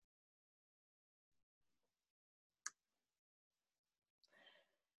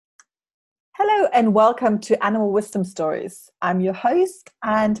Hello and welcome to Animal Wisdom Stories. I'm your host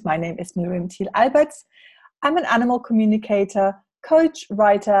and my name is Miriam Thiel Alberts. I'm an animal communicator, coach,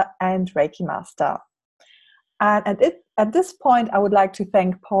 writer and Reiki master. And at this point, I would like to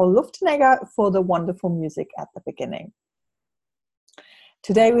thank Paul Luftenegger for the wonderful music at the beginning.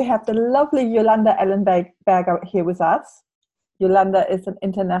 Today we have the lovely Yolanda Ellenberger here with us. Yolanda is an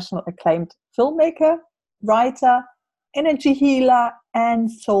international acclaimed filmmaker, writer, energy healer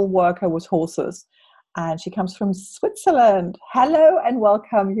and soul worker with horses. And she comes from Switzerland. Hello and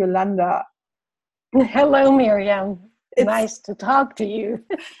welcome, Yolanda. Hello, Miriam. Nice to talk to you.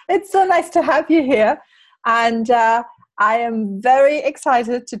 It's so nice to have you here. And I am very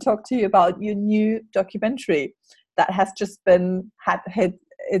excited to talk to you about your new documentary that has just had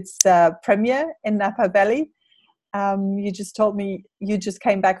its premiere in Napa Valley. You just told me you just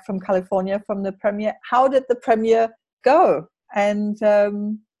came back from California from the premiere. How did the premiere go? And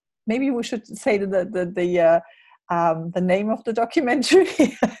maybe we should say the name of the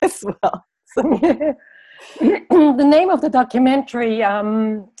documentary as well. The name of the documentary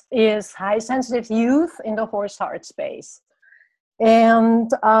is High Sensitive Youth in the Horse Heart Space.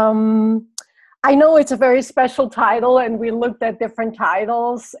 And I know it's a very special title, and we looked at different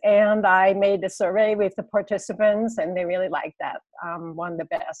titles, and I made a survey with the participants, and they really liked that one the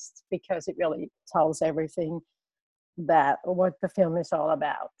best because it really tells everything what the film is all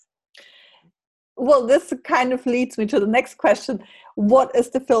about. Well, this kind of leads me to the next question. What is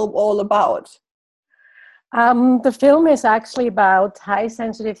the film all about? The film is actually about high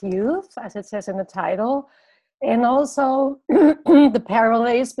sensitive youth, as it says in the title, and also the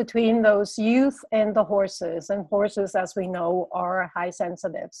parallels between those youth and the horses. And horses, as we know, are high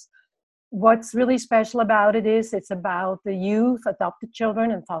sensitives. What's really special about it is it's about the youth, adopted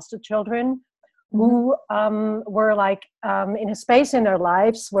children and foster children who were like in a space in their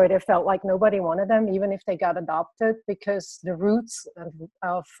lives where they felt like nobody wanted them, even if they got adopted, because the roots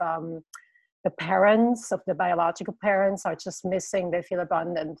of the parents, of the biological parents, are just missing. They feel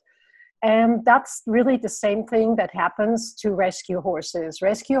abandoned. And that's really the same thing that happens to rescue horses.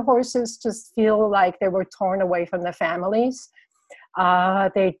 Rescue horses just feel like they were torn away from their families.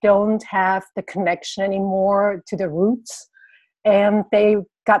 They don't have the connection anymore to the roots. And they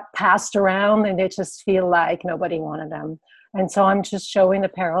got passed around and they just feel like nobody wanted them. And so I'm just showing the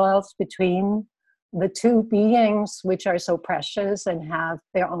parallels between the two beings, which are so precious and have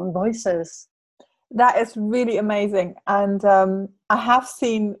their own voices. That is really amazing. And I have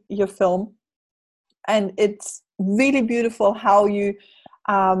seen your film, and it's really beautiful how you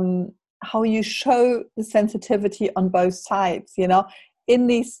show the sensitivity on both sides, you know, in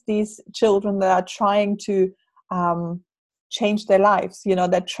these children that are trying to change their lives, you know,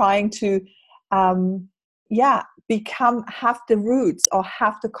 they're trying to have the roots or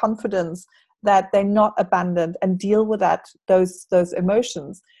have the confidence that they're not abandoned and deal with those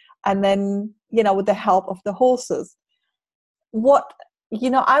emotions. And then, you know, with the help of the horses.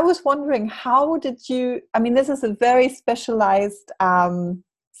 I was wondering, how did you, I mean, this is a very specialized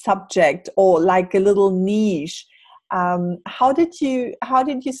subject, or like a little niche. How did you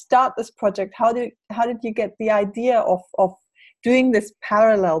start this project? How did you get the idea of doing this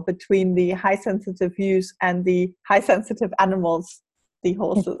parallel between the high sensitive youth and the high sensitive animals, the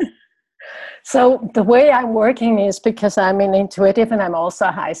horses? So the way I'm working is because I'm an intuitive and I'm also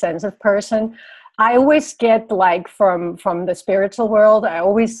a high sensitive person. I always get, like, from the spiritual world, I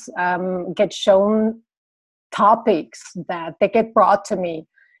always get shown topics that they get brought to me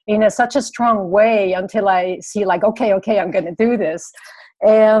in such a strong way until I see, like, okay, I'm going to do this.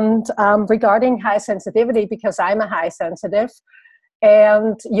 And regarding high sensitivity, because I'm a high sensitive,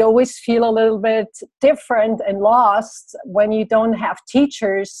 and you always feel a little bit different and lost when you don't have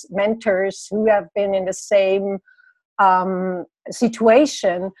teachers, mentors who have been in the same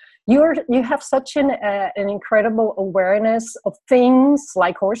situation. You have such an incredible awareness of things,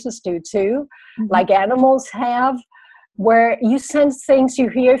 like horses do too, like animals have, where you sense things, you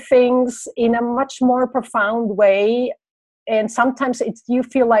hear things in a much more profound way. And sometimes you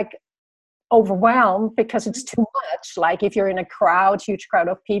feel like overwhelmed because it's too much. Like if you're in a huge crowd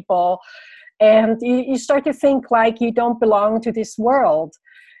of people, and you start to think like you don't belong to this world.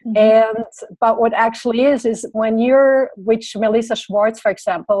 But what actually is when which Melissa Schwartz, for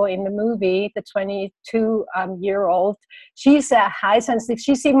example, in the movie, the 22-year-old, she's a high sensitive.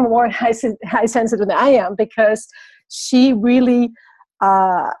 She's even more high sensitive than I am, because she really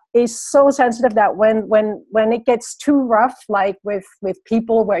is so sensitive that when it gets too rough, like with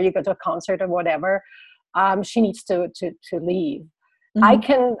people where you go to a concert or whatever, she needs to leave.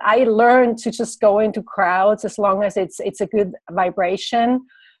 I learned to just go into crowds as long as it's a good vibration.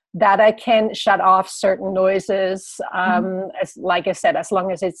 that I can shut off certain noises, as like I said, as long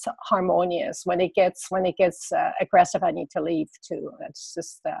as it's harmonious. When it gets aggressive, I need to leave too. That's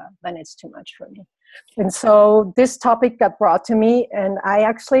just then it's too much for me. And so this topic got brought to me, and I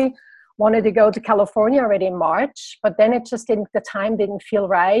actually wanted to go to California already in March, but then it just didn't. The time didn't feel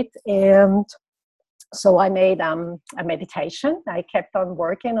right, and so I made a meditation. I kept on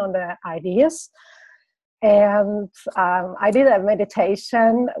working on the ideas. And I did a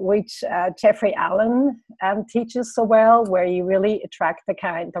meditation which Jeffrey Allen teaches so well, where you really attract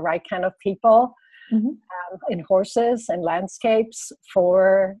the right kind of people in horses and landscapes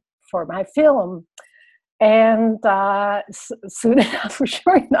for my film. And soon enough, or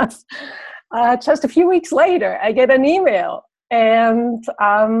sure enough, just a few weeks later, I get an email, and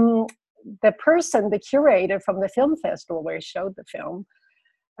the curator from the film festival where I showed the film,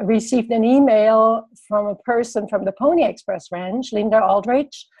 received an email from a person from the Pony Express Ranch, Linda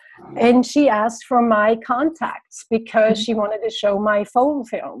Aldrich, and she asked for my contacts because she wanted to show my full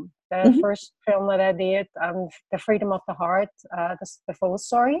film, the first film that I did, The Freedom of the Heart, the full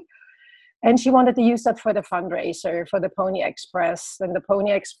story. And she wanted to use that for the fundraiser for the Pony Express. And the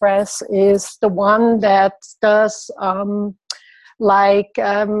Pony Express is the one that does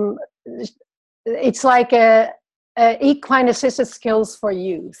it's like a equine assisted skills for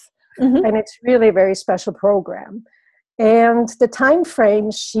youth, and it's really a very special program. And the time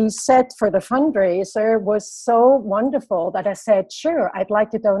frame she set for the fundraiser was so wonderful that I said, sure, I'd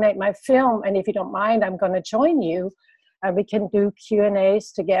like to donate my film, and if you don't mind, I'm going to join you, and we can do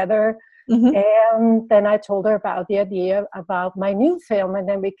Q&As together. And then I told her about the idea about my new film, and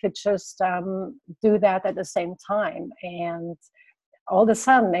then we could just do that at the same time. And all of a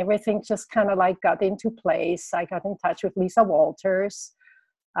sudden, everything just kind of like got into place. I got in touch with Lisa Walters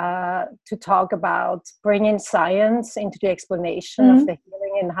to talk about bringing science into the explanation of the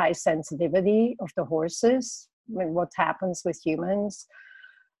healing and high sensitivity of the horses, and what happens with humans.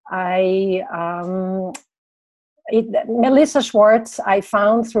 Melissa Schwartz, I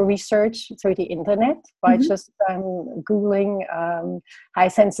found through research through the internet by just Googling high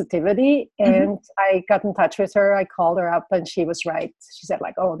sensitivity, and I got in touch with her. I called her up, and she was right. She said,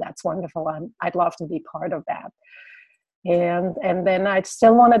 like, oh, that's wonderful. I'd love to be part of that. And then I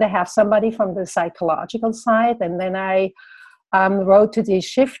still wanted to have somebody from the psychological side. And then I wrote to the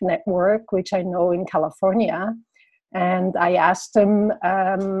Shift Network, which I know in California. And I asked them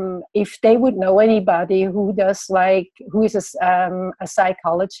if they would know anybody who is a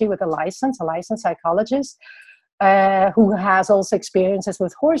psychology with a licensed psychologist, who has also experiences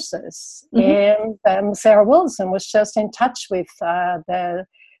with horses. And Sarah Wilson was just in touch with the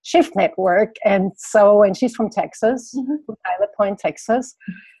Shift Network, and she's from Texas, from Pilot Point, Texas.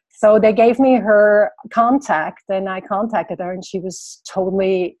 So they gave me her contact, and I contacted her, and she was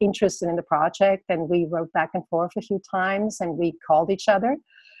totally interested in the project. And we wrote back and forth a few times, and we called each other.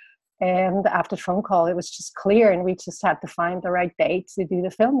 And after the phone call, it was just clear, and we just had to find the right date to do the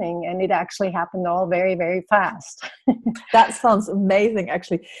filming. And it actually happened all very, very fast. That sounds amazing,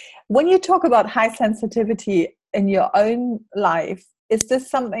 actually. When you talk about high sensitivity in your own life, is this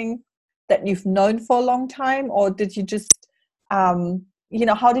something that you've known for a long time, or did you just...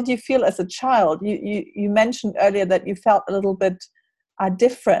 how did you feel as a child? You mentioned earlier that you felt a little bit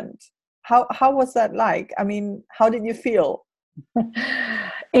different. How was that like? I mean, how did you feel?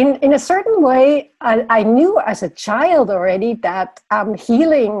 In a certain way, I knew as a child already that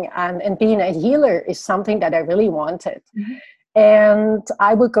healing and being a healer is something that I really wanted. And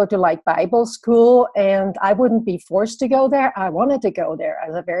I would go to like Bible school, and I wouldn't be forced to go there. I wanted to go there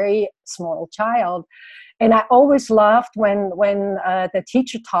as a very small child. And I always loved when the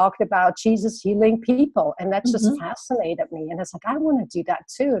teacher talked about Jesus healing people, and that just fascinated me. And it's like, I want to do that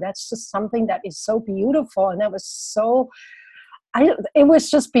too. That's just something that is so beautiful, and that was it was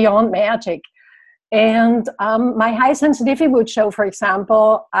just beyond magic. And my high sensitivity would show, for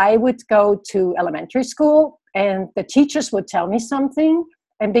example, I would go to elementary school, and the teachers would tell me something,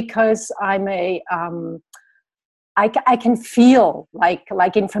 and because I'm I can feel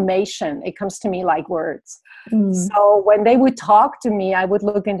like information. It comes to me like words. So when they would talk to me, I would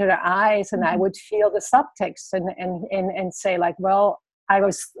look into their eyes, and I would feel the subtext and say like, well, I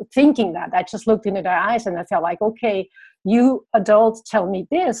was thinking that. I just looked into their eyes, and I felt like, okay, you adults tell me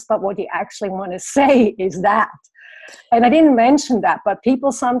this, but what you actually want to say is that. And I didn't mention that, but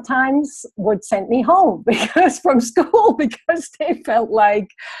people sometimes would send me home from school because they felt like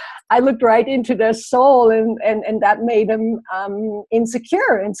I looked right into their soul, and that made them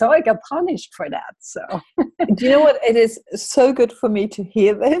insecure, and so I got punished for that. So do you know what? It is so good for me to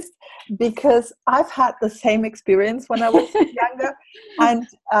hear this, because I've had the same experience when I was younger. And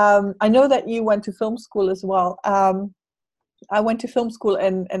I know that you went to film school as well. I went to film school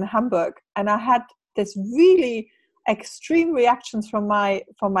in Hamburg, and I had this really extreme reactions from my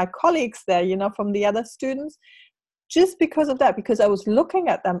colleagues there, from the other students, just because of that, because I was looking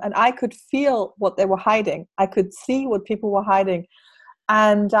at them and I could feel what they were hiding. I could see what people were hiding.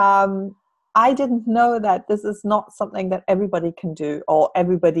 And I didn't know that this is not something that everybody can do, or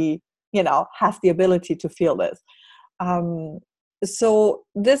everybody, has the ability to feel this. So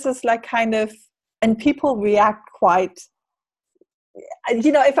this is like kind of, and people react quite,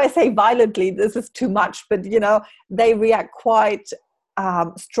 if I say violently, this is too much, but, they react quite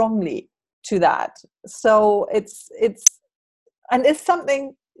strongly to that. So it's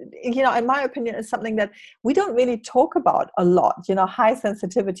something, in my opinion, is something that we don't really talk about a lot, high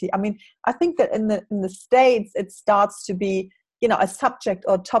sensitivity. I mean, I think that in the States, it starts to be, a subject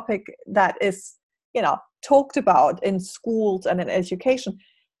or topic that is, talked about in schools and in education.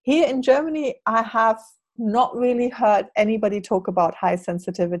 Here in Germany, I have not really heard anybody talk about high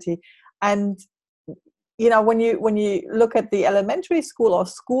sensitivity. And, when you look at the elementary school or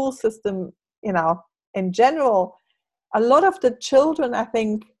school system, in general, a lot of the children, I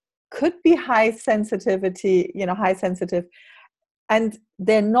think, could be high sensitive, and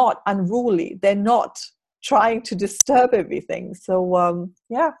they're not unruly. They're not trying to disturb everything. So,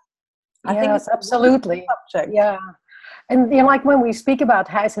 I think yes, it's absolutely. Subject. Yeah. And like when we speak about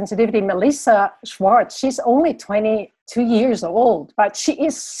high sensitivity, Melissa Schwartz, she's only 22 years old, but she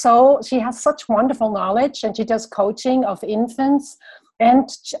has such wonderful knowledge, and she does coaching of infants and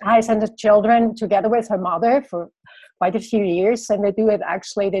high sensitive children together with her mother for quite a few years. And they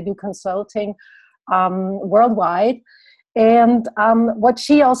do consulting worldwide. And what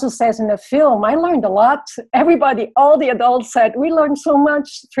she also says in the film, I learned a lot. All the adults said, we learned so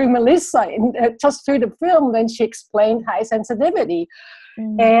much through Melissa, just through the film, when she explained high sensitivity.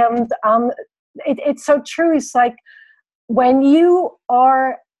 And it's so true. It's like when you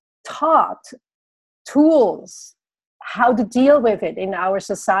are taught tools, how to deal with it in our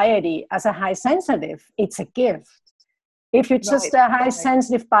society as a high sensitive, it's a gift. If you're just a high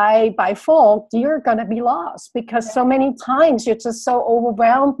sensitive by fault, you're going to be lost, because so many times you're just so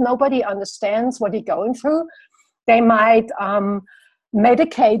overwhelmed. Nobody understands what you're going through. They might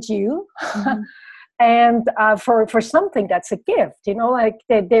medicate you and for something that's a gift, like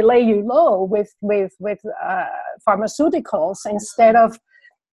they lay you low with pharmaceuticals instead of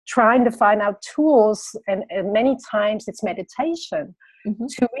trying to find out tools. And many times it's meditation.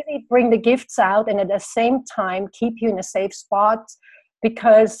 To really bring the gifts out, and at the same time keep you in a safe spot,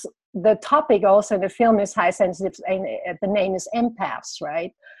 because the topic also in the film is high sensitive, and the name is empaths,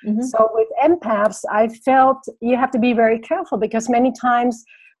 right? So with empaths, I felt you have to be very careful, because many times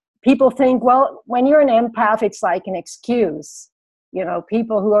people think, well, when you're an empath, it's like an excuse.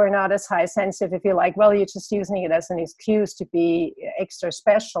 People who are not as high sensitive, if you're like, well, you're just using it as an excuse to be extra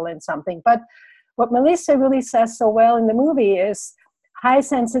special in something. But what Melissa really says so well in the movie is, high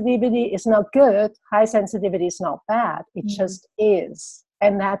sensitivity is not good. High sensitivity is not bad. It just is.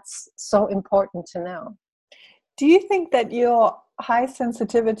 And that's so important to know. Do you think that your high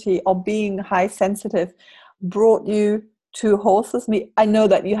sensitivity, or being high sensitive, brought you to horses? I know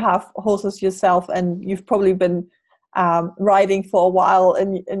that you have horses yourself, and you've probably been riding for a while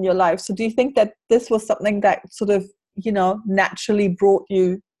in your life. So do you think that this was something that sort of, naturally brought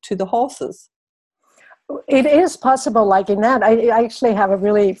you to the horses? It is possible, like in that. I actually have a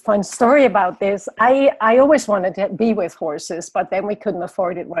really fun story about this. I always wanted to be with horses, but then we couldn't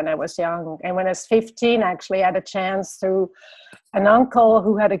afford it when I was young. And when I was 15, actually, I had a chance through an uncle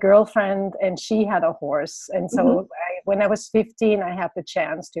who had a girlfriend, and she had a horse. And so when I was 15, I had the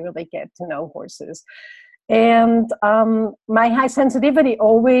chance to really get to know horses. And my high sensitivity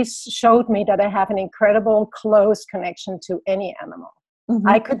always showed me that I have an incredible close connection to any animal.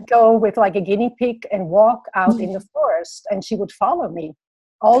 I could go with like a guinea pig and walk out in the forest, and she would follow me,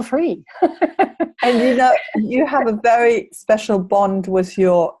 all free. And you have a very special bond with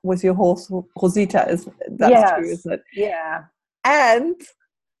your horse, Rosita. That's true, isn't it? Yeah. And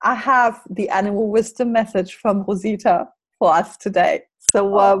I have the animal wisdom message from Rosita for us today.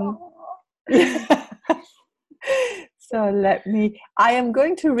 So so I am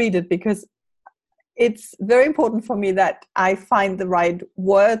going to read it, because it's very important for me that I find the right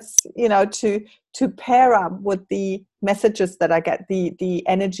words, to pair up with the messages that I get, the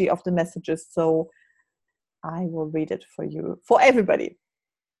energy of the messages. So I will read it for you, for everybody.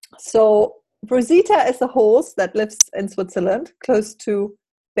 So Rosita is a horse that lives in Switzerland, close to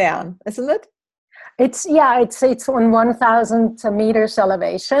Bern, isn't it? It's on 1,000 meters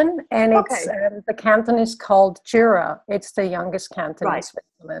elevation, and it's Okay, the canton is called Jura. It's the youngest canton in right.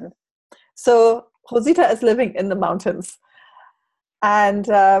 Switzerland. So Rosita is living in the mountains. And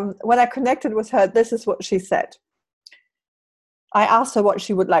when I connected with her, this is what she said. I asked her what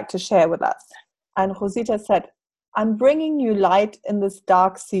she would like to share with us. And Rosita said, I'm bringing you light in this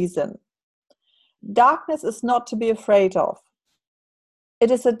dark season. Darkness is not to be afraid of. It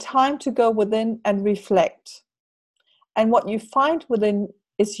is a time to go within and reflect. And what you find within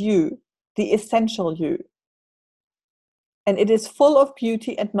is you, the essential you. And it is full of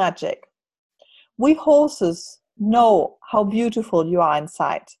beauty and magic. We horses know how beautiful you are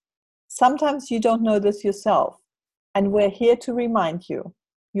inside. Sometimes you don't know this yourself. And we're here to remind you,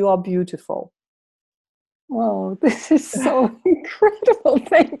 you are beautiful. Whoa, this is so incredible.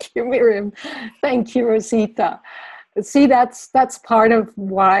 Thank you, Miriam. Thank you, Rosita. See, that's part of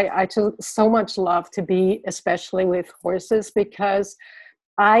why I just so much love to be, especially with horses, because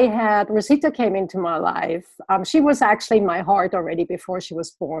Rosita came into my life. She was actually in my heart already before she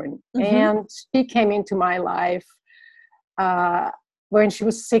was born. Mm-hmm. And she came into my life when she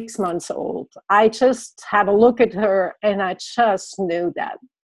was 6 months old. I just had a look at her and I just knew that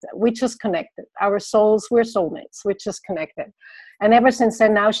we just connected. Our souls, we're soulmates. We just connected. And ever since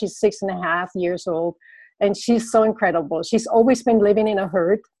then, now she's 6.5 years old. And she's so incredible. She's always been living in a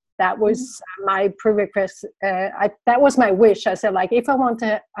herd. That was my prerequisite. That was my wish. I said, like, if I want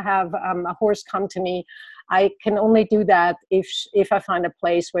to have a horse come to me, I can only do that if I find a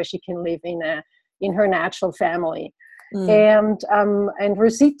place where she can live in her natural family. And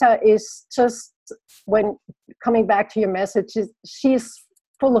Rosita is just, when coming back to your message, she's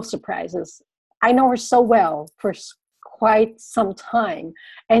full of surprises. I know her so well for quite some time,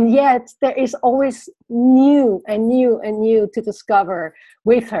 and yet there is always new and new and new to discover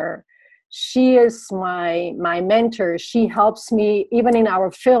with her. She is my mentor. She helps me even in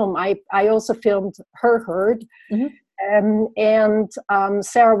our film. I also filmed her herd. And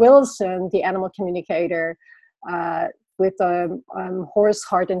Sarah Wilson, the animal communicator with Horse,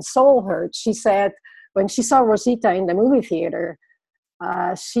 Heart and Soul herd, she said when she saw Rosita in the movie theater,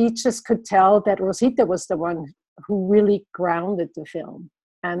 she just could tell that Rosita was the one who really grounded the film.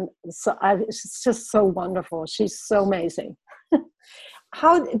 And so it's just so wonderful. She's so amazing.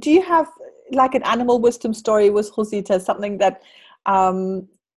 How do you have like an animal wisdom story with Rosita, something that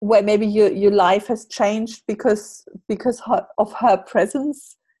where maybe your life has changed because of her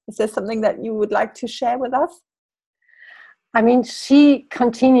presence? Is there something that you would like to share with us? I mean, she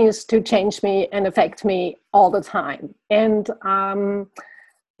continues to change me and affect me all the time. And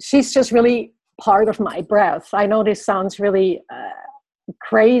she's just really part of my breath. I know this sounds really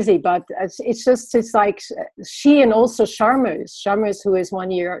crazy, but it's like she, and also Sharmus, who is 1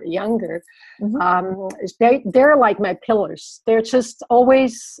 year younger, they're like my pillars. They're just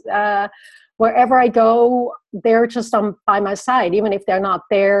always, wherever I go, they're just by my side, even if they're not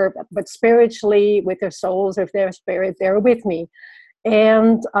there, but spiritually, with their souls, if their spirit, they're with me.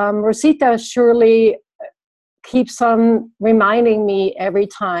 And Rosita surely keeps on reminding me every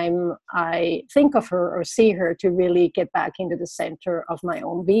time I think of her or see her to really get back into the center of my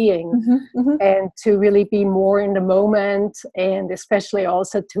own being, and to really be more in the moment, and especially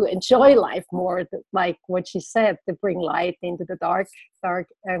also to enjoy life more, like what she said, to bring light into the dark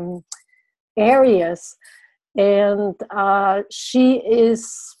areas. And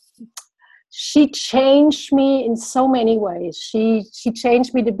she changed me in so many ways. She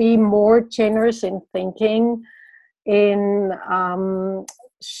changed me to be more generous in thinking.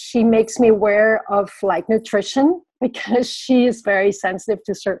 She makes me aware of like nutrition, because she is very sensitive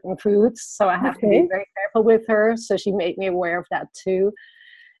to certain foods. So I have to be very careful with her. So she made me aware of that too.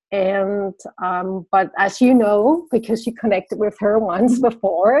 And but as you know, because you connected with her once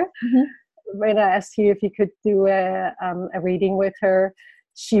before, when I asked you if you could do a reading with her,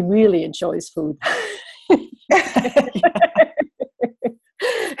 she really enjoys food.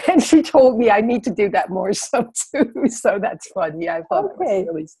 And she told me I need to do that more so too. So that's fun. Yeah, I thought it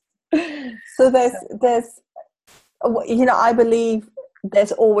was really... So there's I believe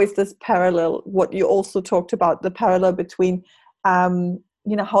there's always this parallel, what you also talked about, the parallel between how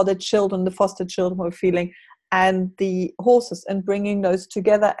the foster children were feeling and the horses, and bringing those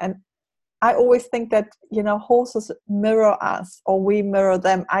together. And I always think that horses mirror us, or we mirror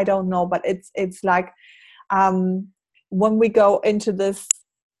them. I don't know, but it's like when we go into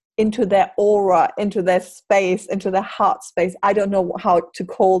their aura, into their space, into their heart space, I don't know how to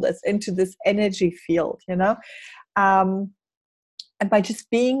call this, into this energy field, and by just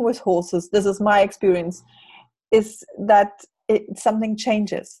being with horses, this is my experience, is that something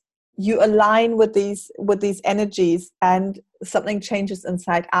changes. You align with these energies, and something changes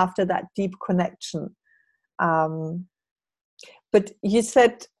inside after that deep connection. But you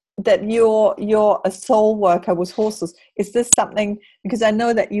said that you're a soul worker with horses. Is this something, because I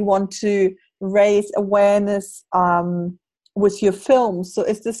know that you want to raise awareness with your films, so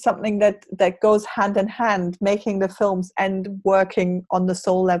is this something that goes hand in hand, making the films and working on the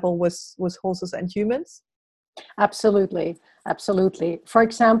soul level with horses and humans? Absolutely. For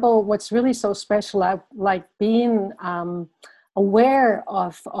example, what's really so special, I like being aware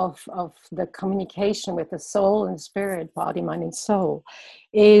of the communication with the soul and spirit, body, mind, and soul,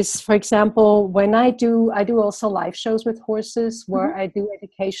 is, for example, when I do also live shows with horses, where I do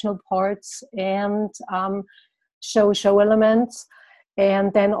educational parts and show elements,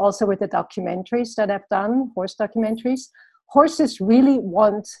 and then also with the documentaries that I've done, horse documentaries. Horses really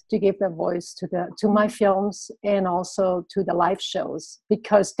want to give their voice to my films and also to the live shows,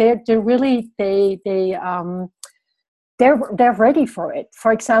 because they're ready for it.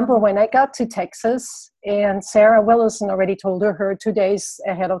 For example, when I got to Texas, and Sarah Willison already told her 2 days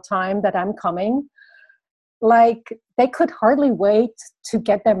ahead of time that I'm coming, like they could hardly wait to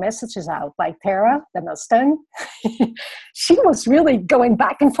get their messages out. Like Tara, the Mustang, she was really going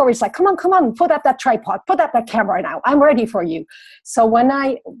back and forth. It's like, come on, put up that tripod, put up that camera now. I'm ready for you. So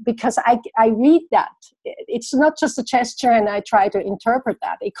because I read that, it's not just a gesture, and I try to interpret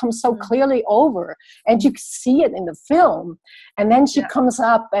that. It comes so clearly over, and you see it in the film. And then she comes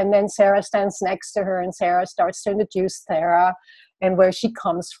up, and then Sarah stands next to her, and Sarah starts to introduce Tara and where she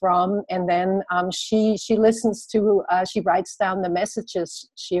comes from, and then she listens to, she writes down the messages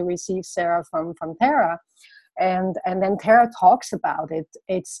she receives, Sarah, from Tara, and then Tara talks about it.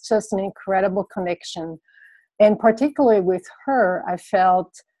 It's just an incredible connection, and particularly with her, I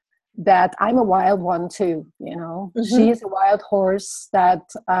felt that I'm a wild one too. You know, she is a wild horse that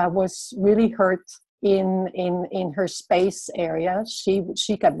was really hurt in her space area. She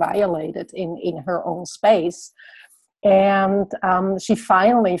got violated in her own space. And she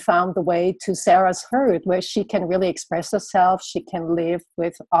finally found the way to Sarah's herd, where she can really express herself. She can live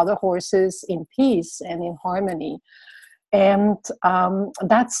with other horses in peace and in harmony. And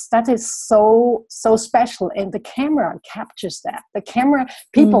that is so special. And the camera captures that. The camera,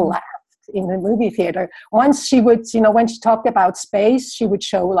 people laughed in the movie theater. Once she would, when she talked about space, she would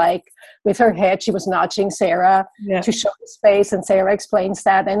show, like, with her head, she was nudging Sarah to show the space, and Sarah explains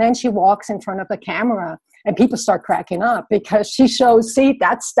that. And then she walks in front of the camera, and people start cracking up, because she shows, see,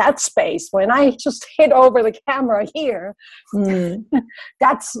 that's that space. When I just hit over the camera here,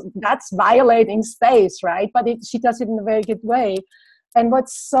 that's violating space, right? But she does it in a very good way. And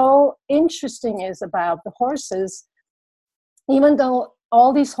what's so interesting is about the horses, even though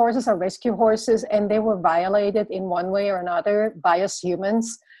all these horses are rescue horses and they were violated in one way or another by us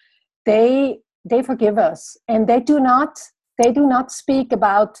humans, they forgive us, and they do not speak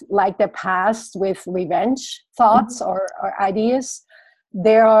about, like, their past with revenge thoughts or ideas.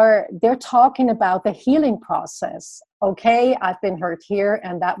 They're talking about the healing process. Okay, I've been hurt here,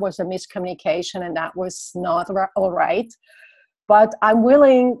 and that was a miscommunication, and that was not all right. But I'm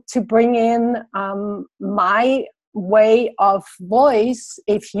willing to bring in my way of voice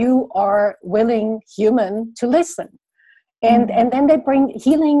if you are willing, human, to listen. And then they bring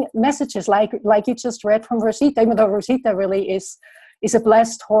healing messages, like you just read from Rosita, even though Rosita really is a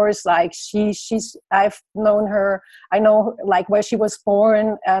blessed horse. Like she's I've known her. I know, like, where she was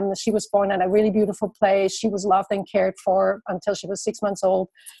born. She was born in a really beautiful place. She was loved and cared for until she was 6 months old.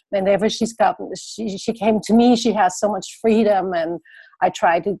 Whenever she came to me, she has so much freedom, and I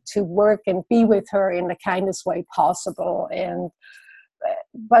try to work and be with her in the kindest way possible.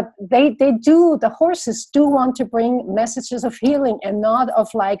 But the horses do want to bring messages of healing, and not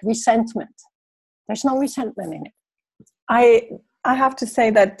of, like, resentment. There's no resentment in it. I have to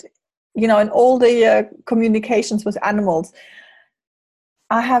say that, in all the communications with animals,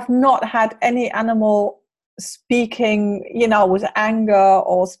 I have not had any animal speaking, with anger,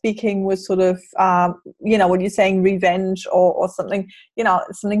 or speaking with sort of, when you're saying revenge or something,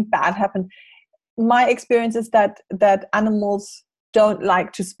 something bad happened. My experience is that animals don't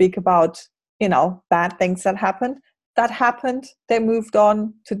like to speak about, bad things that happened. That happened. They moved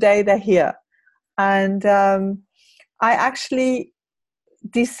on. Today they're here. And I actually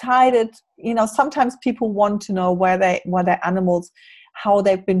decided, sometimes people want to know where their animals, how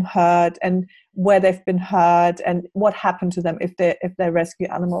they've been hurt, and where they've been hurt, and what happened to them if they're rescue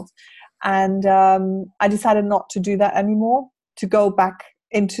animals. And I decided not to do that anymore, to go back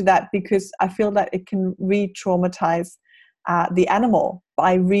into that, because I feel that it can re-traumatize the animal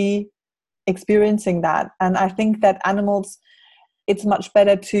by re-experiencing that. And I think that animals, it's much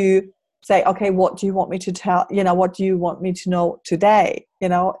better to say, okay, what do you want me to tell, what do you want me to know today?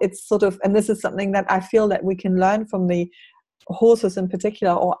 It's sort of, and this is something that I feel that we can learn from the horses in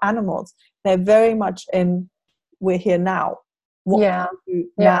particular, or animals. They're very much in, we're here now. What can we do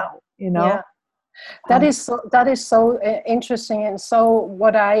now? Yeah. That is so interesting, and so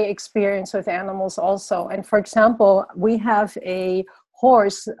what I experience with animals also. And for example, we have a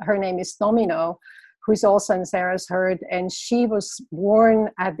horse, her name is Domino, who's also in Sarah's herd, and she was born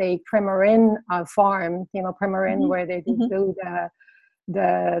at a Premarin farm, Premarin, where they do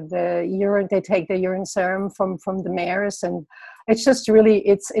the urine, they take the urine serum from the mares, and it's just really,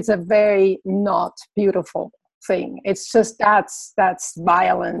 it's a very not beautiful thing. It's just, that's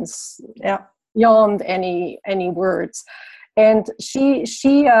violence. Yeah. Beyond any words. And she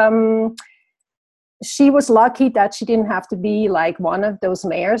was lucky that she didn't have to be like one of those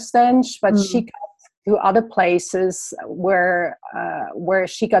mares then, but she got to other places where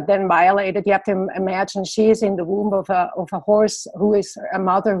she got then violated. You have to imagine she is in the womb of a horse who is a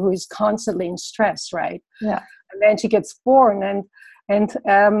mother who is constantly in stress, right? Yeah. And then she gets born, and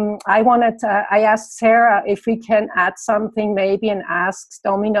I asked Sarah if we can add something maybe, and asked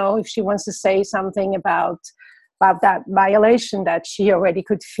Domino if she wants to say something about that violation that she already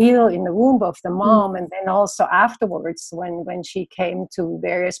could feel in the womb of the mom, and then also afterwards when she came to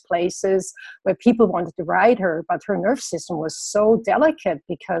various places where people wanted to ride her, but her nerve system was so delicate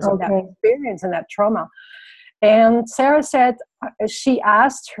because of that experience and that trauma. And Sarah said she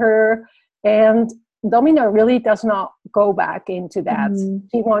asked her, and Domino really does not go back into that.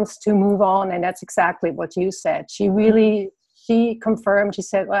 She wants to move on, and that's exactly what you said. She confirmed, she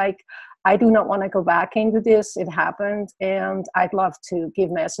said, like, I do not want to go back into this. It happened, and I'd love to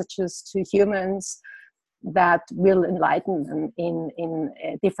give messages to humans that will enlighten them in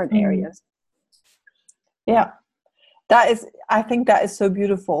different areas. Yeah, I think that is so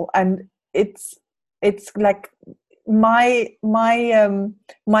beautiful, and it's like my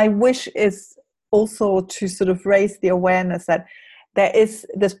wish is also to sort of raise the awareness that there is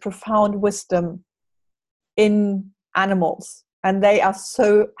this profound wisdom in animals, and they are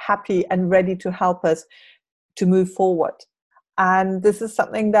so happy and ready to help us to move forward. And this is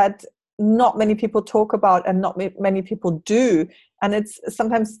something that not many people talk about, and not many people do. And it's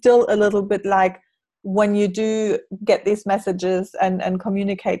sometimes still a little bit like, when you do get these messages and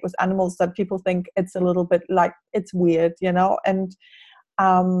communicate with animals, that people think it's a little bit like it's weird, and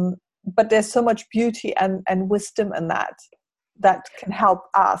but there's so much beauty and wisdom in that can help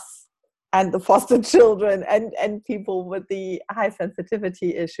us and the foster children and people with the high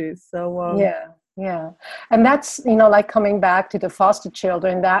sensitivity issues. So yeah, and that's, like coming back to the foster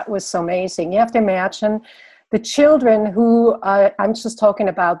children, that was so amazing. You have to imagine the children who I'm just talking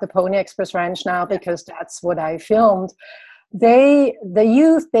about the Pony Express Ranch now, because that's what I filmed. The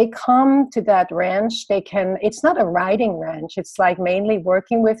youth, they come to that ranch. It's not a riding ranch. It's like mainly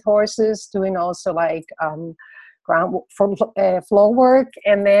working with horses, doing also like ground floor work,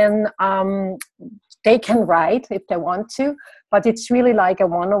 and then they can ride if they want to, but it's really like a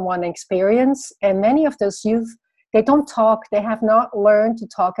one-on-one experience. And many of those youth, they don't talk. They have not learned to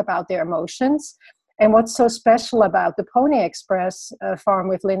talk about their emotions. And what's so special about the Pony Express farm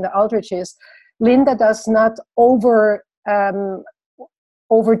with Linda Aldrich is Linda does not overdo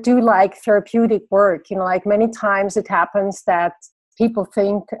like therapeutic work. Like many times it happens that people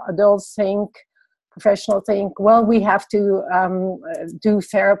think, adults think, professionals think, well, we have to do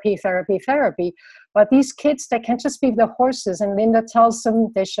therapy. But these kids, they can just be the horses, and Linda tells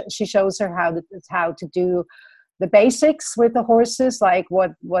them, she shows her how to do the basics with the horses, like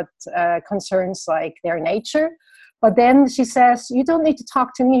what concerns like their nature. But then she says, you don't need to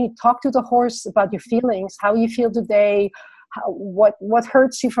talk to me. Talk to the horse about your feelings, how you feel today, what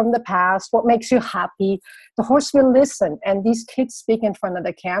hurts you from the past, what makes you happy. The horse will listen. And these kids speak in front of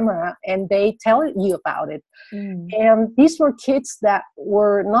the camera, and they tell you about it. And these were kids that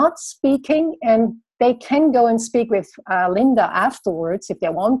were not speaking, and they can go and speak with Linda afterwards if they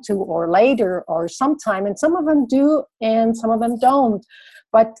want to, or later, or sometime. And some of them do, and some of them don't.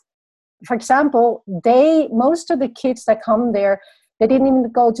 But for example, most of the kids that come there, they didn't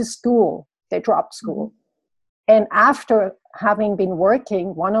even go to school. They dropped school. And after having been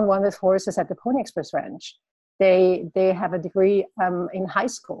working one-on-one with horses at the Pony Express Ranch, they have a degree in high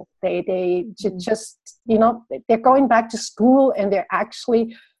school. They just, they're going back to school, and they're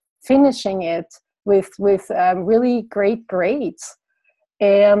actually finishing it with really great grades.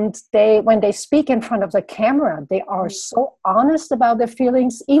 And when they speak in front of the camera, they are so honest about their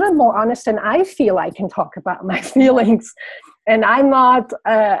feelings, even more honest than I feel I can talk about my feelings. And I'm not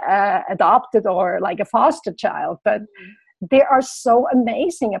adopted or like a foster child, but they are so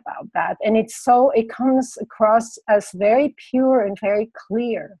amazing about that. And it comes across as very pure and very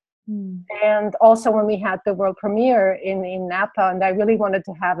clear. And also when we had the world premiere in Napa, and I really wanted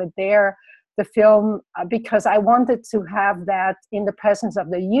to have it there, the film, because I wanted to have that in the presence of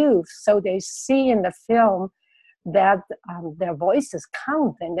the youth, so they see in the film that their voices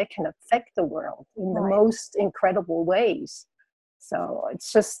count and they can affect the world in the most incredible ways. So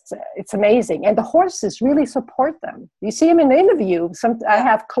it's amazing. And the horses really support them. You see them in the interview. I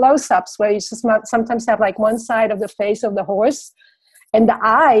have close-ups where you just sometimes have like one side of the face of the horse, and the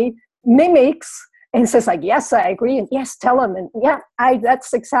eye mimics and says like, yes, I agree, and yes, tell them, and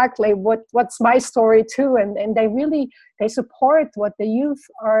that's exactly what's my story too. And they support what the youth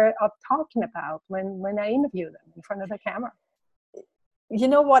are talking about when I interview them in front of the camera. You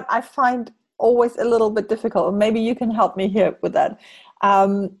know what I find always a little bit difficult, maybe you can help me here with that,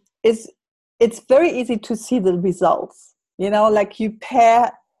 is it's very easy to see the results, like you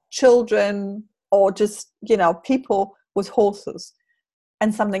pair children or just people with horses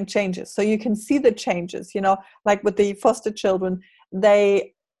and something changes. So you can see the changes, like with the foster children,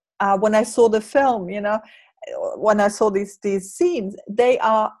 they when I saw the film, when I saw these scenes, they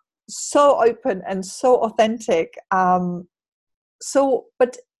are so open and so authentic. But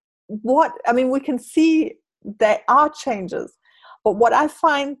we can see there are changes, but what I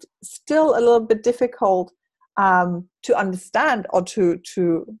find still a little bit difficult to understand or to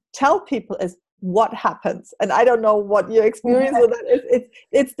tell people is what happens. And I don't know what your experience with that is.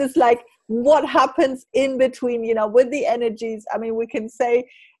 It's this like what happens in between, with the energies. We can say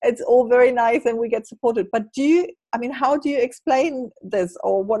it's all very nice and we get supported, but how do you explain this,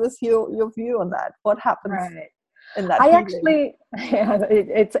 or what is your view on that? What happens? Right. I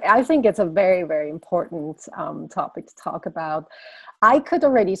think it's a very, very important topic to talk about. I could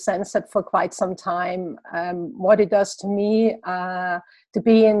already sense it for quite some time, what it does to me to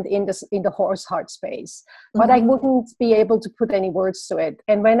be in the horse heart space, but I wouldn't be able to put any words to it.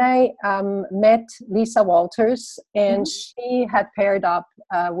 And when I met Lisa Walters, and she had paired up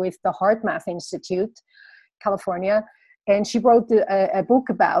with the HeartMath Institute, California, and she wrote a book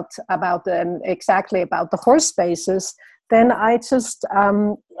about exactly about the horse spaces. Then I just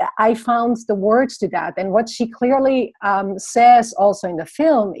I found the words to that, and what she clearly says also in the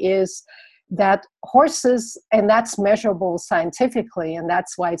film is that horses, and that's measurable scientifically, and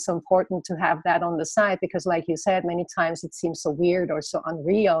that's why it's important to have that on the side, because like you said, many times it seems so weird or so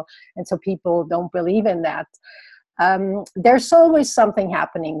unreal, and so people don't believe in that. There's always something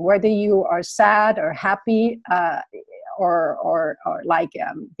happening, whether you are sad or happy or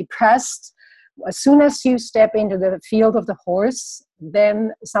depressed. As soon as you step into the field of the horse,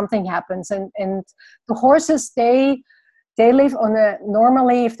 then something happens. And the horses, they live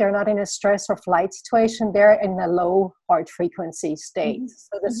normally, if they're not in a stress or flight situation, they're in a low heart frequency state.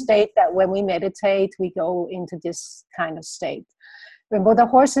 So the state that when we meditate, we go into this kind of state. And what the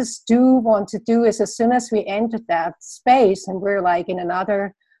horses do want to do is, as soon as we enter that space and we're like in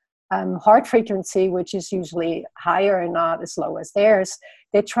another heart frequency, which is usually higher and not as low as theirs,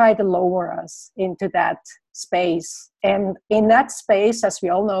 they try to lower us into that space. And in that space, as we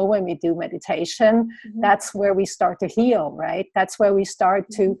all know, when we do meditation, that's where we start to heal, right? That's where we start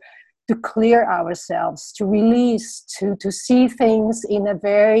to clear ourselves, to release, to see things in a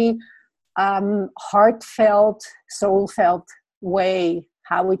very heartfelt, soul-felt way,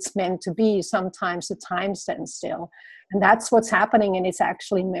 how it's meant to be. Sometimes the time stands still. And that's what's happening, and it's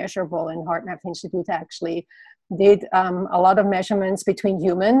actually measurable. And HeartMath Institute actually did a lot of measurements between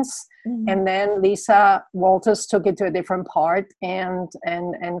humans. And then Lisa Walters took it to a different part and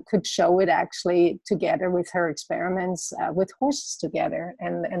could show it actually together with her experiments with horses together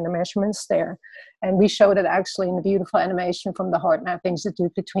and the measurements there. And we showed it actually in a beautiful animation from the HeartMath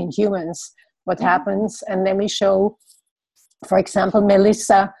Institute between humans, what happens. And then we show, for example,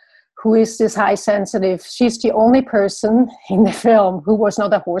 Melissa, who is this high sensitive. She's the only person in the film who was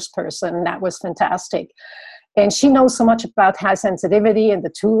not a horse person. That was fantastic. And she knows so much about high sensitivity and the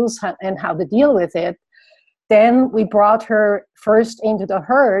tools and how to deal with it. Then we brought her first into the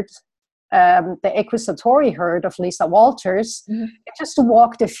herd, the equestriatory herd of Lisa Walters, just to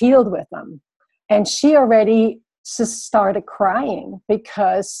walk the field with them. And she already just started crying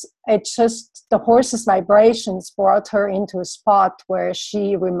because the horse's vibrations brought her into a spot where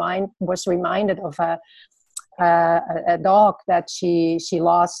she was reminded of a a dog that she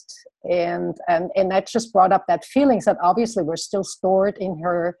lost, and that just brought up that feelings that obviously were still stored in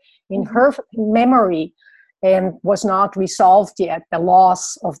her memory and was not resolved yet, the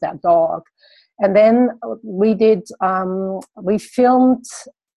loss of that dog. And then we filmed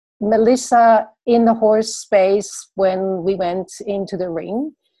Melissa in the horse space when we went into the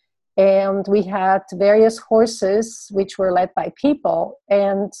ring. And we had various horses which were led by people.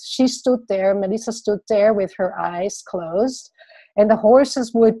 And Melissa stood there with her eyes closed. And the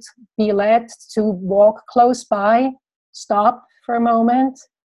horses would be led to walk close by, stop for a moment.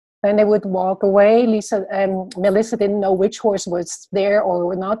 Then they would walk away. Melissa didn't know which horse was there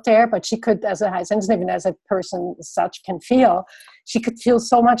or not there, but she could, as a high sensitive and as a person such can feel, she could feel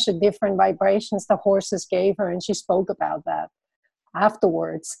so much the different vibrations the horses gave her. And she spoke about that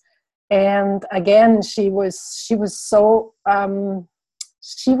afterwards. And again, she was so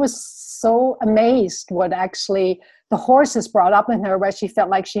amazed what actually the horses brought up in her, where she felt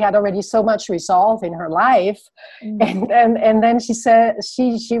like she had already so much resolve in her life. And then she said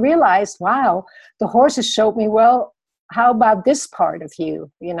she realized, wow, the horses showed me, well, how about this part of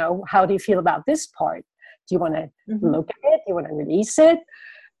you? You know, how do you feel about this part? Do you want to look at it? Do you want to release it?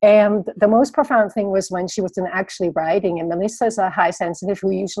 And the most profound thing was when she was actually riding, and Melissa is a high sensitive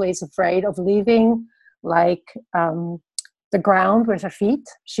who usually is afraid of leaving the ground with her feet.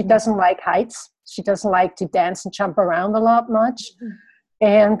 She doesn't like heights. She doesn't like to dance and jump around a lot much.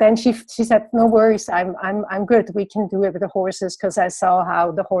 And then she said, no worries, I'm good. We can do it with the horses, because I saw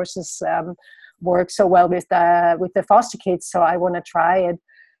how the horses work so well with the foster kids, so I want to try it.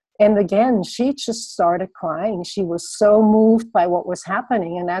 And again, she just started crying. She was so moved by what was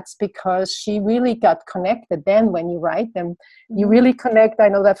happening. And that's because she really got connected. Then when you write them, you really connect. I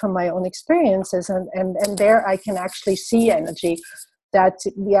know that from my own experiences. And there I can actually see energy that,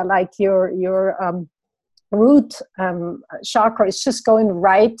 like your root chakra is just going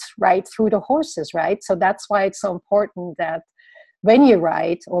right through the horses, right? So that's why it's so important that when you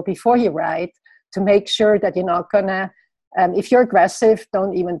write or before you write, to make sure that you're not going to, if you're aggressive,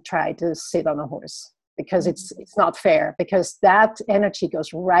 don't even try to sit on a horse, because it's not fair, because that energy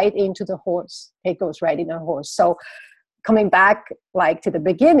goes right into the horse. It goes right into the horse. So coming back like to the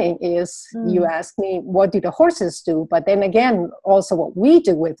beginning is you asked me, what do the horses do? But then again, also what we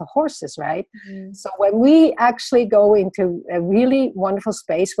do with the horses, right? So when we actually go into a really wonderful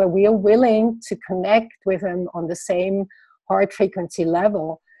space where we are willing to connect with them on the same heart frequency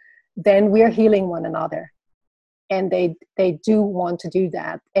level, then we're healing one another. And they do want to do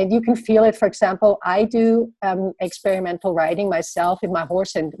that. And you can feel it. For example, I do experimental riding myself in my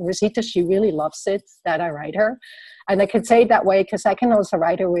horse, and Rosita, she really loves it that I ride her. And I can say it that way because I can also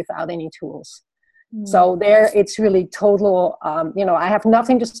ride her without any tools. So there, it's really total, I have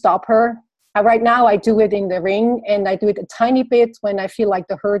nothing to stop her. Right now, I do it in the ring, and I do it a tiny bit when I feel like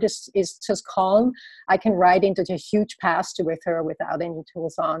the herd is just calm. I can ride into a huge pasture with her without any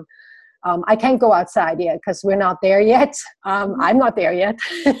tools on. I can't go outside yet because we're not there yet. I'm not there yet.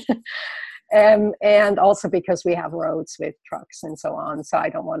 And also because we have roads with trucks and so on. So I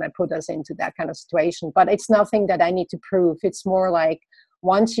don't want to put us into that kind of situation. But it's nothing that I need to prove. It's more like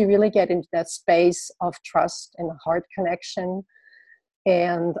once you really get into that space of trust and heart connection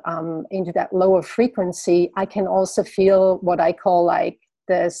and into that lower frequency, I can also feel what I call like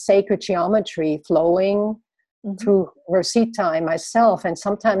the sacred geometry flowing through Rosita and myself, and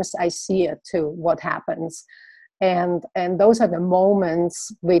sometimes I see it too, what happens. And those are the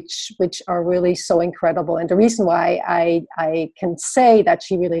moments which are really so incredible. And the reason why I can say that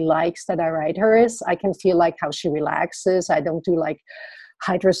she really likes that I ride her is I can feel like how she relaxes. I don't do like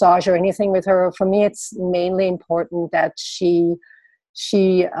high dressage or anything with her. For me, it's mainly important that she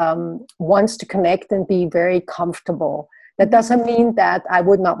wants to connect and be very comfortable. That doesn't mean that I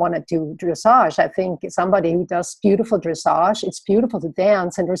would not want to do dressage. I think somebody who does beautiful dressage, it's beautiful to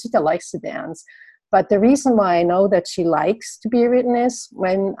dance, and Rosita likes to dance. But the reason why I know that she likes to be ridden is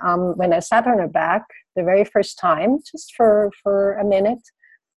when I sat on her back the very first time, just for a minute,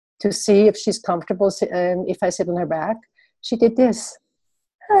 to see if she's comfortable, if I sit on her back, she did this.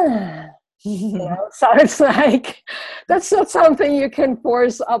 So it's like, that's not something you can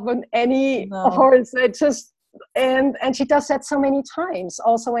force up on any horse. It just, and she does that so many times.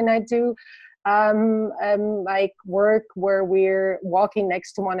 Also when I do like work where we're walking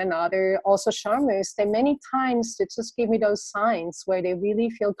next to one another, also charmers, they many times they just give me those signs where they really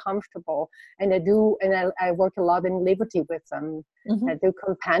feel comfortable. And I work a lot in Liberty with them. I do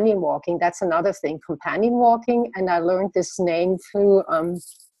companion walking. That's another thing, companion walking. And I learned this name through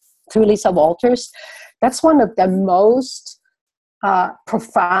Lisa Walters. That's one of the most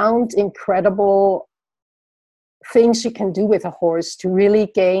profound, incredible things you can do with a horse to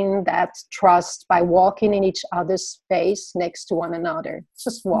really gain that trust by walking in each other's space next to one another.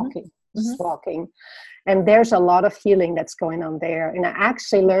 Just walking, just walking. And there's a lot of healing that's going on there. And I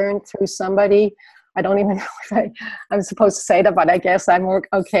actually learned through somebody, I don't even know if I'm supposed to say that, but I guess I'm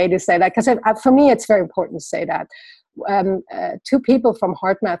okay to say that, because for me, it's very important to say that. 2 people from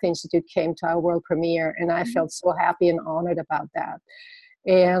HeartMath Institute came to our world premiere, and I felt so happy and honored about that.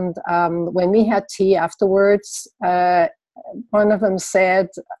 And when we had tea afterwards, one of them said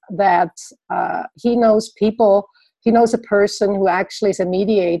that he knows a person who actually is a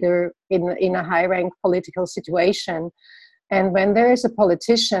mediator in a high-rank political situation. And when there is a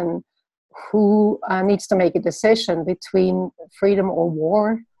politician who needs to make a decision between freedom or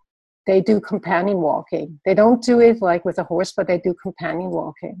war, they do companion walking. They don't do it like with a horse, but they do companion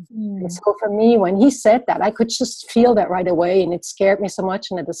walking. And so for me, when he said that, I could just feel that right away, and it scared me so much,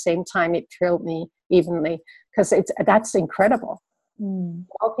 and at the same time, it thrilled me evenly, because that's incredible.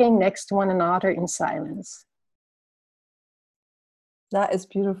 Walking next to one another in silence. That is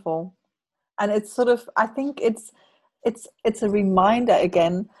beautiful. And it's sort of, I think it's a reminder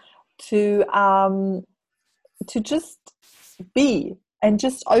again to just be, and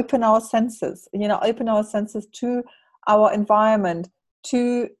just open our senses, open our senses to our environment,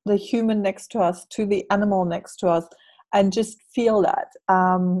 to the human next to us, to the animal next to us, and just feel that.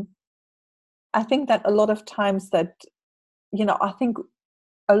 I think that a lot of times that, I think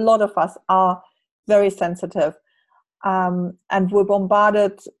a lot of us are very sensitive, and we're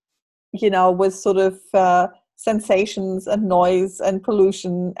bombarded, with sort of sensations and noise and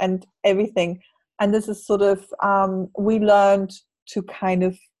pollution and everything. And this is sort of, we learned to kind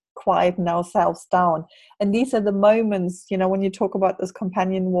of quieten ourselves down. And these are the moments, when you talk about this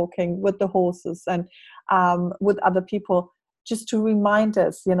companion walking with the horses and with other people, just to remind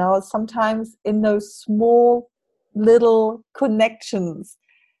us, sometimes in those small little connections,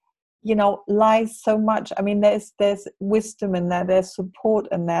 lies so much. I mean, there's wisdom in there, there's support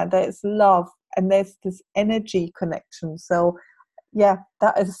in there, there's love, and there's this energy connection. So yeah,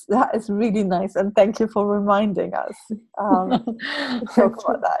 that is really nice, and thank you for reminding us to talk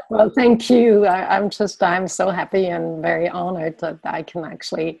about that. Well, thank you. I'm so happy and very honored that I can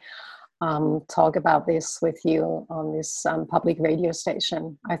actually talk about this with you on this public radio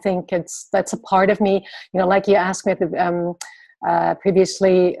station. I think that's a part of me. Like you asked me at the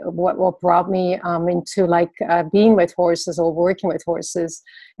previously, what brought me into being with horses or working with horses,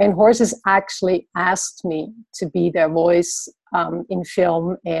 and horses actually asked me to be their voice in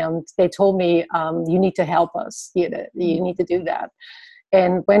film, and they told me, you need to help us, you need to do that.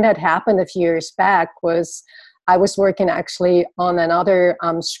 And when that happened a few years back, I was working actually on another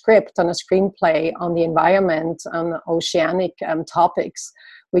script, on a screenplay on the environment, on oceanic topics,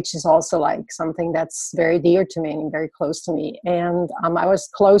 which is also something that's very dear to me and very close to me. And I was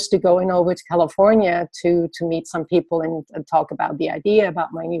close to going over to California to meet some people and talk about the idea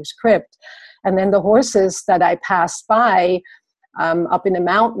about my new script. And then the horses that I passed by up in the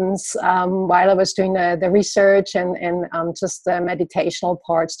mountains while I was doing the research and just the meditational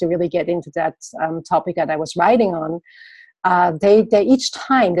parts to really get into that topic that I was writing on, they each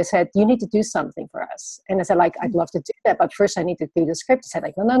time they said, you need to do something for us. And I said, I'd love to do that, but first I need to do the script. I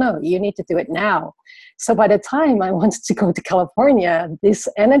said, no, you need to do it now. So by the time I wanted to go to California, this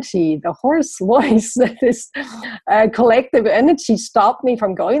energy, the horse voice, this collective energy stopped me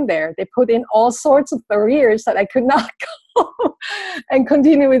from going there. They put in all sorts of barriers that I could not go and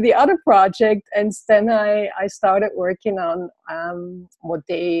continue with the other project. And then I started working on what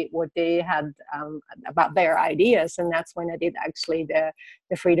they had about their ideas, and that's when I did actually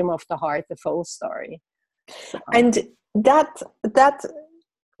the Freedom of the Heart, the full story. And that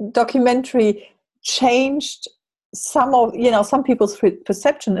documentary changed some people's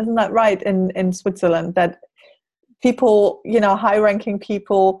perception, isn't that right, in Switzerland, that people, high-ranking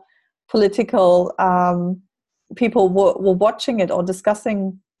people, political people were watching it or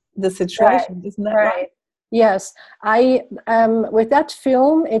discussing the situation, right. Isn't that right? Yes, I with that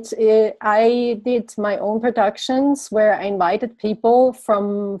film, I did my own productions where I invited people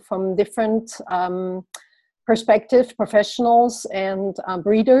from different perspective, professionals and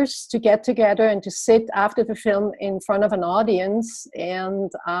breeders to get together and to sit after the film in front of an audience, and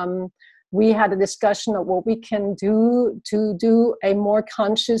we had a discussion of what we can do to do a more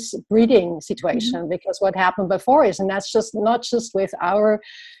conscious breeding situation, because what happened before is, and that's just not just with our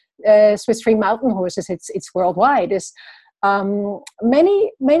Swiss Free Mountain horses, it's worldwide, is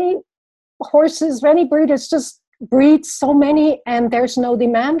many horses, many breeders just breeds so many and there's no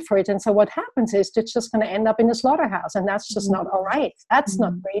demand for it. And so what happens is it's just going to end up in the slaughterhouse. And that's just not all right. That's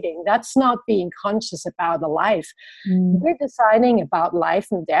not breeding. That's not being conscious about the life. We're deciding about life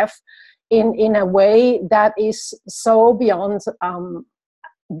and death in a way that is so beyond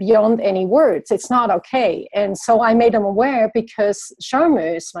any words. It's not okay. And so I made them aware because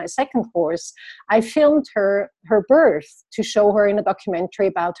Charmeuse, my second horse, I filmed her birth to show her in a documentary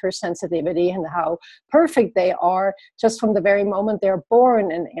about her sensitivity and how perfect they are just from the very moment they're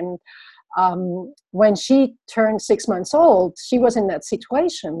born. And when she turned 6 months old, she was in that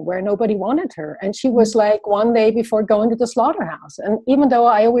situation where nobody wanted her. And she was like one day before going to the slaughterhouse. And even though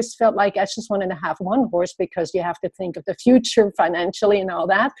I always felt like I just wanted to have one horse because you have to think of the future financially and all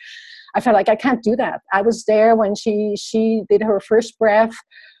that, I felt like I can't do that. I was there when she did her first breath.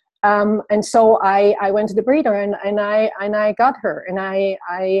 And so I went to the breeder and I got her,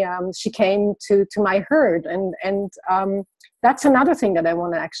 and she came to my herd, and that's another thing that I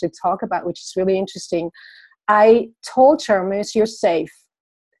want to actually talk about, which is really interesting. I told Charmeuse, you're safe,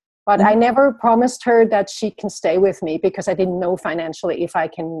 but I never promised her that she can stay with me because I didn't know financially if I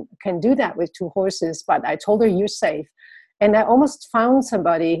can do that with 2 horses. But I told her, you're safe. And I almost found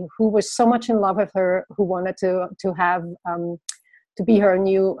somebody who was so much in love with her, who wanted to have to be her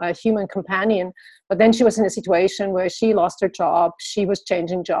new human companion. But then she was in a situation where she lost her job. She was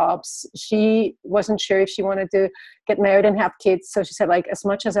changing jobs. She wasn't sure if she wanted to get married and have kids. So she said, like, as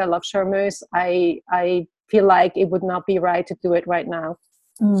much as I love Charmeuse, I feel like it would not be right to do it right now.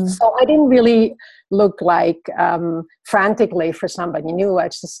 So I didn't really look like frantically for somebody new. I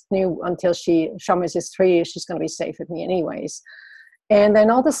just knew until Charmeuse is 3, she's going to be safe with me anyways. And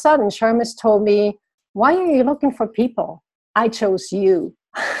then all of a sudden, Charmeuse told me, why are you looking for people? I chose you.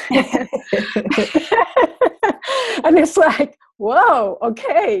 And it's like, whoa,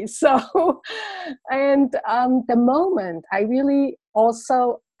 okay. So, and the moment I really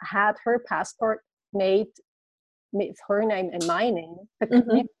also had her passport made with her name and my name, the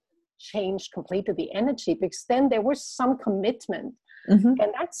connection changed completely the energy, because then there was some commitment. And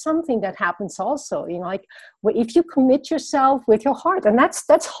that's something that happens also, like if you commit yourself with your heart, and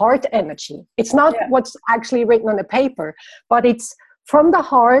that's heart energy. It's not what's actually written on the paper, but it's from the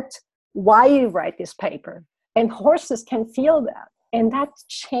heart why you write this paper. And horses can feel that, and that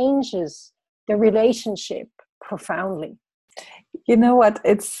changes the relationship profoundly. You know what?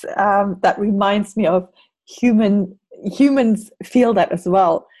 It's that reminds me of humans feel that as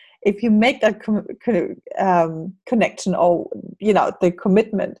well. If you make that connection, or the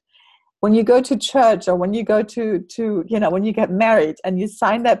commitment, when you go to church, or when you go to when you get married and you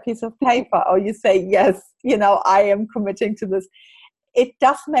sign that piece of paper, or you say, yes, I am committing to this, it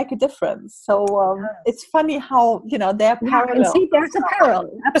does make a difference. So it's funny how they're parallel. And see, there's a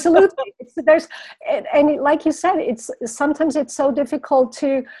parallel. Absolutely. And like you said, sometimes it's so difficult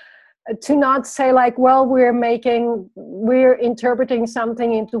to not say, like, well, we're interpreting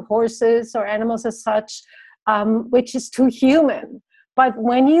something into horses or animals as such, which is too human. But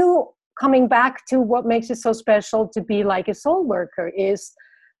when you coming back to what makes it so special to be like a soul worker, is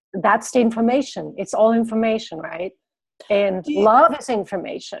that's the information. It's all information, right? And love is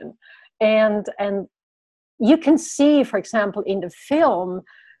information. And you can see, for example, in the film,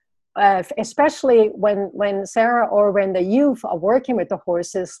 especially when Sarah or when the youth are working with the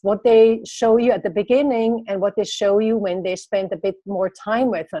horses, what they show you at the beginning and what they show you when they spend a bit more time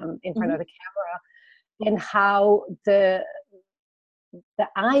with them in front of the camera, and how the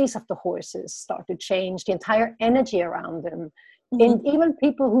eyes of the horses start to change, the entire energy around them. And even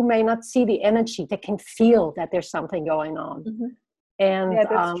people who may not see the energy, they can feel that there's something going on. And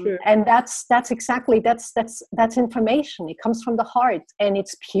that's true. And that's exactly that's information. It comes from the heart, and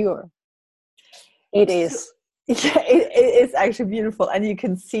it's pure. It is. Yeah, it is actually beautiful, and you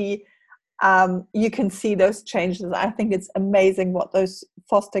can see those changes. I think it's amazing what those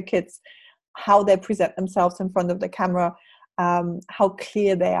foster kids, how they present themselves in front of the camera, how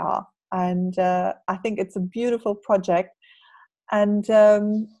clear they are, and I think it's a beautiful project. And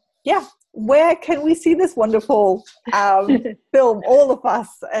where can we see this wonderful film, all of us?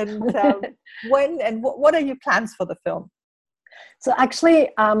 And when and what are your plans for the film? So actually,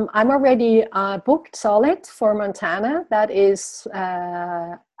 I'm already booked solid for Montana. That is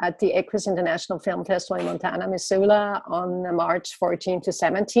at the Equus International Film Festival in Montana, Missoula, on March 14th to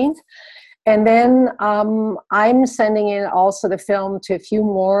 17th. And then I'm sending in also the film to a few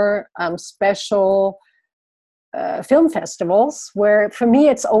more special film festivals, where for me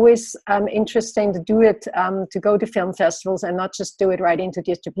it's always interesting to do it, to go to film festivals and not just do it right into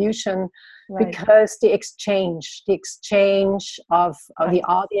distribution, Right. because the exchange of Right. the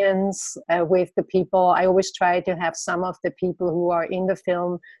audience with the people. I always try to have some of the people who are in the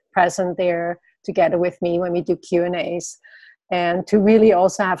film present there together with me when we do Q&As, and to really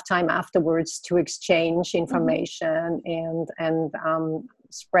also have time afterwards to exchange information and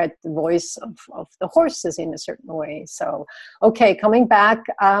spread the voice of the horses in a certain way. So, okay, coming back,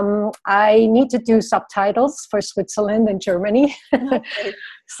 I need to do subtitles for Switzerland and Germany. Okay.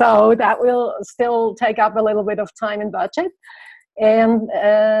 So that will still take up a little bit of time and budget. And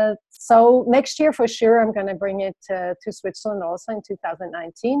so next year for sure, I'm going to bring it to Switzerland also in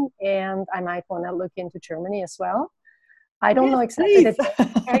 2019. And I might want to look into Germany as well. I don't know exactly the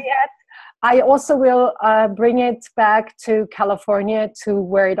date yet. I also will bring it back to California, to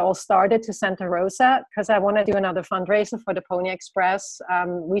where it all started, to Santa Rosa, because I want to do another fundraiser for the Pony Express.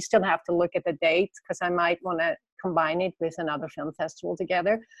 We still have to look at the date, because I might want to combine it with another film festival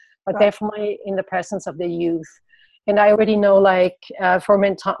together, but definitely in the presence of the youth. And I already know, like, for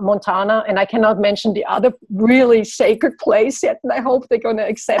Montana, and I cannot mention the other really sacred place yet, and I hope they're going to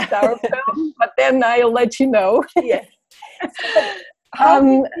accept our film, but then I'll let you know. Yes. How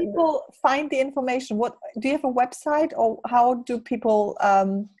do people find the information? What do you have a website, or how do people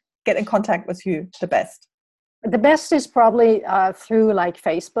get in contact with you the best? The best is probably through like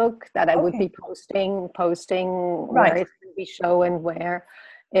Facebook, that I would be posting where it's going to be shown and where.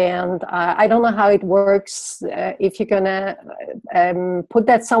 And I don't know how it works, if you're going to put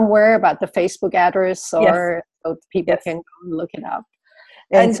that somewhere about the Facebook address, or so people can go and look it up.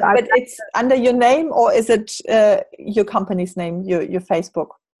 And but it's under your name, or is it your company's name, your Facebook?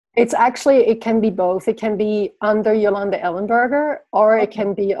 It's actually, it can be both. It can be under Yolanda Ellenberger, or it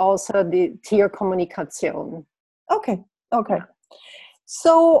can be also the Tierkommunikation. Okay.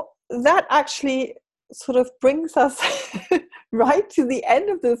 So that actually sort of brings us right to the end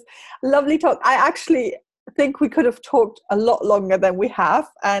of this lovely talk. I actually think we could have talked a lot longer than we have,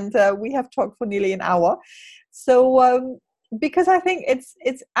 and we have talked for nearly an hour. So because I think it's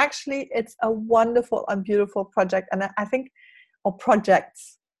a wonderful and beautiful project, and I think, or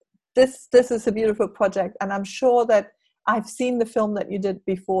projects, this is a beautiful project, and I'm sure that I've seen the film that you did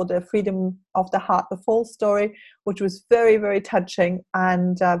before, the Freedom of the Heart, the Foal story, which was very, very touching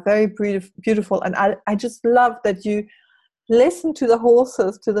and very beautiful. And I just love that you listen to the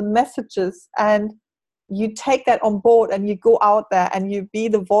horses, to the messages, and you take that on board and you go out there and you be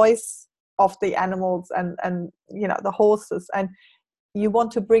the voice of the animals and you know, the horses, and you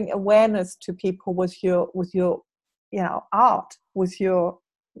want to bring awareness to people with your you know, art, with your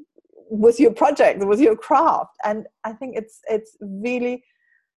project, with your craft. And I think it's really,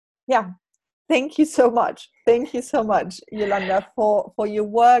 thank you so much, Yolanda, for your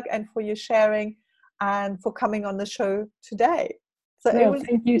work and for your sharing and for coming on the show today. So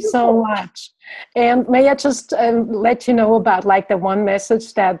thank you so much. And may I just let you know about, like, the one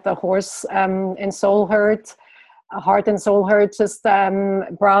message that the Horse and Soul Herd, Heart and Soul Herd, just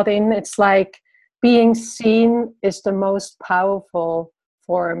brought in. It's like, being seen is the most powerful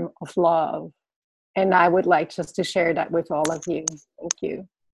form of love. And I would like just to share that with all of you. Thank you.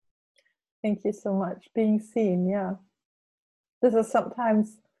 Thank you so much. Being seen, this is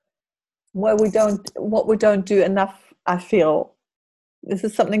sometimes what we don't do enough, I feel. This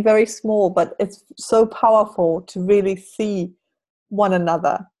is something very small, but it's so powerful to really see one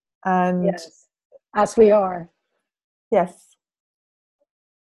another. And yes, as we are. Yes.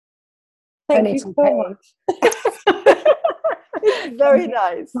 Thank you so much. It's very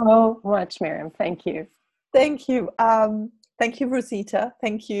nice. So much, Miriam. Thank you. Thank you. Thank you, Rosita.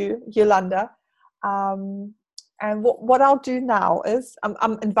 Thank you, Yolanda. And what I'll do now is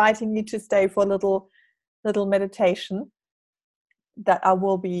I'm inviting you to stay for a little meditation that I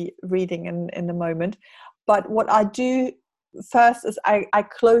will be reading in a moment. But what I do first is I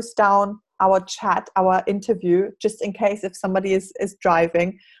close down our chat, our interview, just in case if somebody is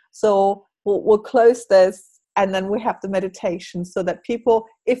driving. So we'll close this, and then we have the meditation, so that people,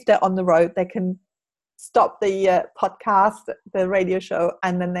 if they're on the road, they can stop the podcast, the radio show,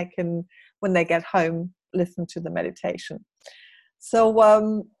 and then they can, when they get home, listen to the meditation.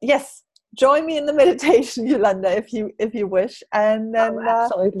 So yes, join me in the meditation, Yolanda, if you wish. And then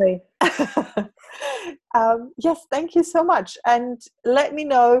absolutely. Yes, thank you so much. And let me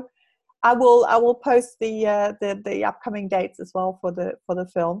know. I will post the upcoming dates as well for the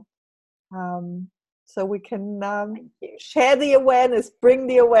film, so we can share the awareness, bring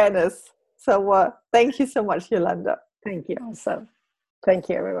the awareness. So thank you so much, Yolanda. Thank you also. Thank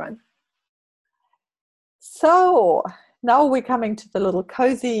you, everyone. So now we're coming to the little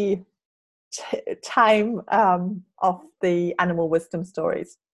cozy time of the animal wisdom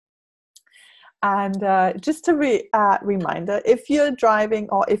stories. And just a reminder, if you're driving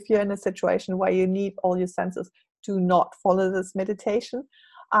or if you're in a situation where you need all your senses, do not follow this meditation.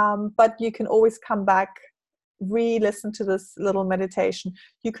 But you can always come back, re-listen to this little meditation.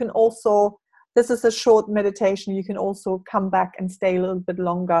 You can also, this is a short meditation, you can also come back and stay a little bit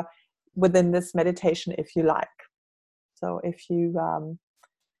longer within this meditation if you like. So if you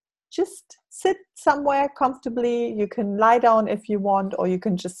just sit somewhere comfortably, you can lie down if you want, or you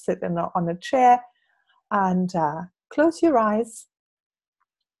can just sit on a chair and close your eyes.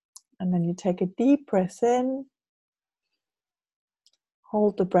 And then you take a deep breath in,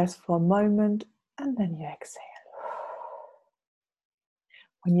 hold the breath for a moment, and then you exhale.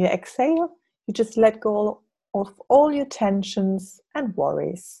 When you exhale, you just let go of all your tensions and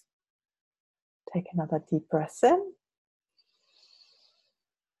worries. Take another deep breath in,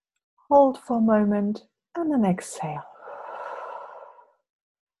 hold for a moment, and then exhale.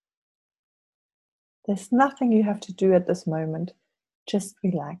 There's nothing you have to do at this moment. Just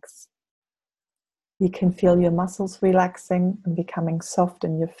relax. You can feel your muscles relaxing and becoming soft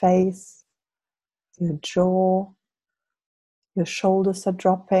in your face, your jaw, your shoulders are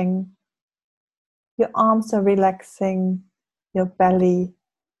dropping, your arms are relaxing, your belly,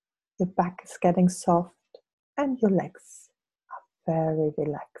 your back is getting soft, and your legs are very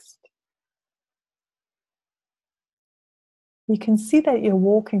relaxed. You can see that you're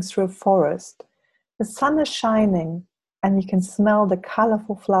walking through a forest. The sun is shining and you can smell the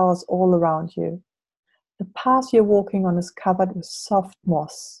colorful flowers all around you. The path you're walking on is covered with soft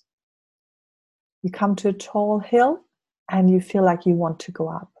moss. You come to a tall hill and you feel like you want to go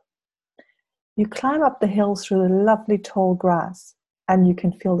up. You climb up the hill through the lovely tall grass and you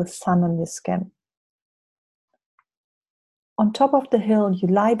can feel the sun on your skin. On top of the hill, you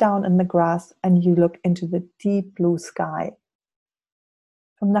lie down in the grass and you look into the deep blue sky.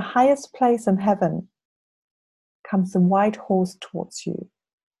 From the highest place in heaven comes a white horse towards you.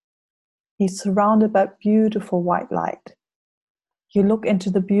 He's surrounded by beautiful white light. You look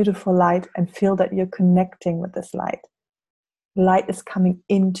into the beautiful light and feel that you're connecting with this light. Light is coming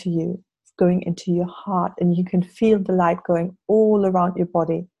into you, it's going into your heart, and you can feel the light going all around your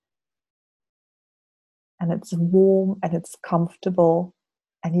body. And it's warm and it's comfortable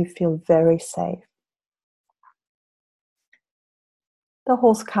and you feel very safe. The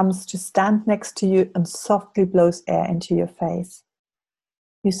horse comes to stand next to you and softly blows air into your face.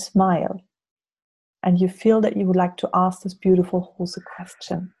 You smile and you feel that you would like to ask this beautiful horse a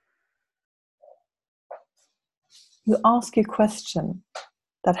question. You ask a question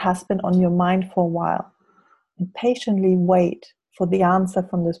that has been on your mind for a while and patiently wait for the answer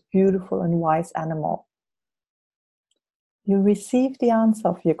from this beautiful and wise animal. You receive the answer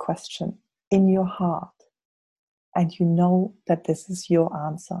of your question in your heart and you know that this is your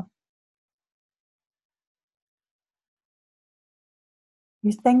answer.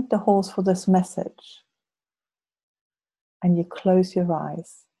 You thank the horse for this message and you close your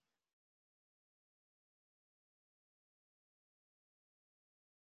eyes.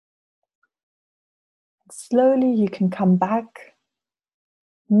 Slowly you can come back,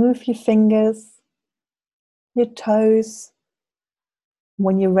 move your fingers, your toes.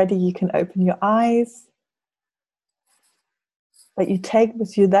 When you're ready, you can open your eyes. But you take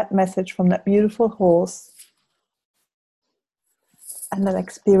with you that message from that beautiful horse and that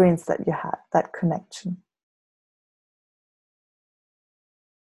experience that you had, that connection.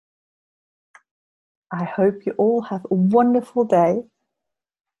 I hope you all have a wonderful day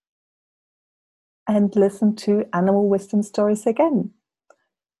and listen to Animal Wisdom Stories again.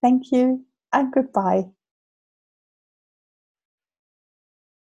 Thank you and goodbye.